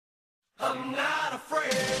I'm not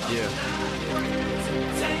afraid. Yeah.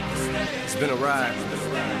 It's been a ride.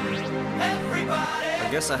 I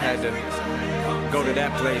guess I had to go to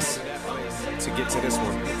that place to get to this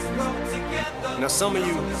one. Now some of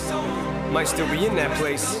you might still be in that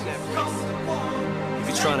place. If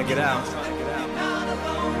you're trying to get out,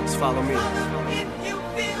 just follow me.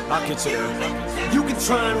 I'll get you there. You can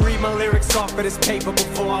try and read my lyrics off of this paper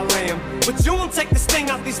before I lay 'em, but you won't take the sting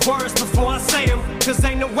out these words before I say 'em. Cause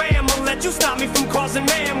ain't no way I'ma let you stop me from causing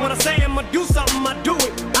mayhem. When I say I'ma do something, I do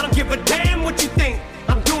it. I don't give a damn what you think.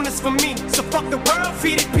 I'm doing this for me, so fuck the world,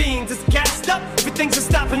 feed it beans. It's gassed up, everything's just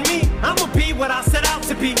stopping me. I'ma be what I set out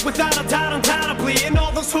to be, without a doubt, undoubtedly. And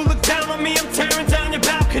all those who look down on me, I'm tearing down your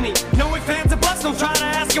balcony. No ifs, ands, or buts, don't try to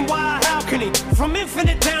ask him why, how can he? From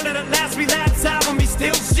Infinite down to the last relapse album, he's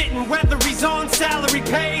still shitting, whether he's on salary,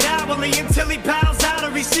 paid hourly, until he bows out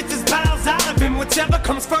or he shits his bowels out of him. Whichever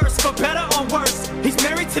comes first, for better or worse. He's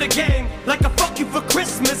married to the game, like a fuck you for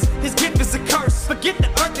Christmas. His gift is a curse. Forget the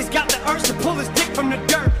earth, he's got the urge to pull his dick from the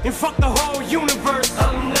dirt and fuck the whole universe.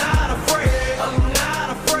 I'm not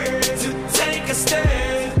afraid to take a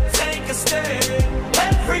stand, take a stand.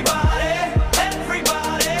 Everybody,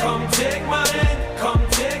 come take my hand, come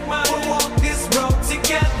take my hand. We'll walk this road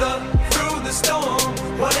together through the storm,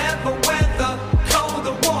 whatever weather, cold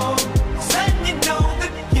or warm. Letting you know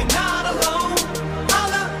that you're not alone.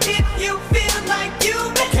 Holla if you feel like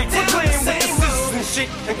you've been down the same road. And shit,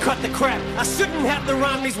 and cut the crap. I shouldn't have to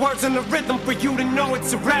rhyme these words in the rhythm for you to know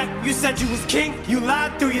it's a rap. You said you was king, you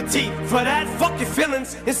lied through your teeth. For that, fuck your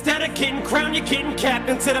feelings. Instead of getting crowned, you're getting capped.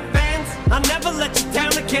 And to the fans, I never let you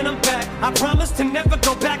down again, I'm back. I promise to never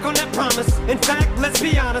go back on that promise. In fact, let's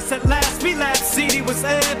be honest, at last we laughed. CD was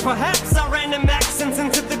aired, perhaps I ran them accents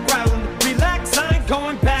into the ground. Relax, I ain't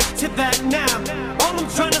going back to that now. All I'm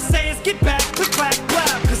trying to say is get back, click back,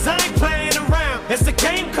 blah. Cause I ain't playing around. It's a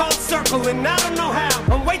game called Circle and I don't know how.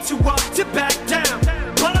 I'm way too up to back down,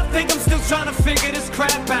 but I think I'm still trying to figure this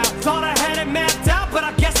crap out. Thought I had it mapped out, but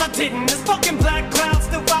I guess I didn't. This fucking black cloud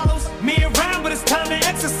still follows me around, but it's time to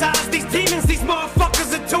exercise these demons. These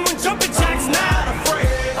motherfuckers are doing jumping jacks now.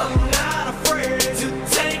 I'm not afraid to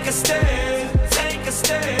take a stand, take a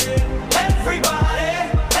stand.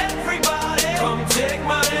 Everybody, come take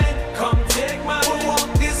my hand, come take my hand. We'll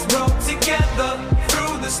walk this road together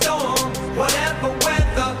through the storm, whatever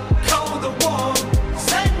weather, cold or warm.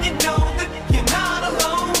 Letting you know that you're not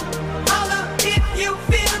alone. Holla if you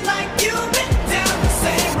feel like you've been down the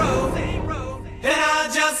same road. And I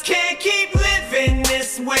just can't keep living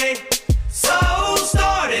this way. So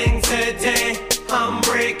starting today, I'm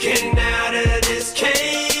breaking out of this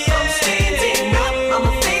cage. I'm standing up,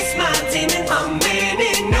 I'ma face my demon. I'm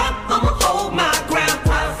manning up, I'ma hold my ground.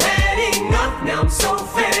 I've had enough, now I'm so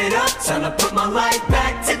fed up. Time to put my life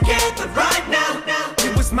back together right now.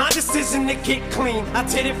 It was my decision to get clean, I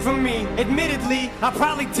did it for me. Admittedly, I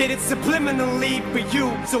probably did it subliminally for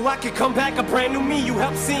you, so I could come back a brand new me. You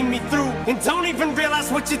helped see me through, and don't even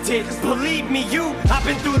realize what you did. Cause believe me, I've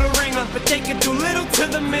been through the ringer, but they can do little to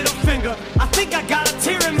the middle finger. I think I got a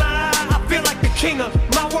tear in my eye, I feel like the king of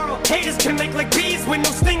my world. Haters can make like bees with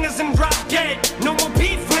no stingers and drop dead. No more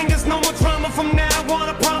beef flingers, no more drama from now on.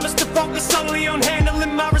 I promise to focus solely on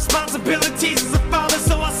handling my responsibilities as a father.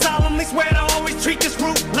 So I solemnly swear to always treat this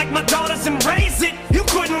roof like my daughters and raise it. You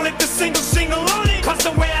couldn't lift a single shingle on it. Cause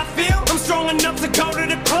the way I feel, I'm strong enough to go to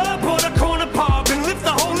the club or the corner pub and lift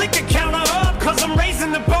the whole liquor counter up. Cause I'm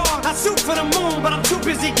raising the bar. I shoot for the moon, but I'm too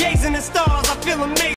busy gazing at stars. I feel amazing.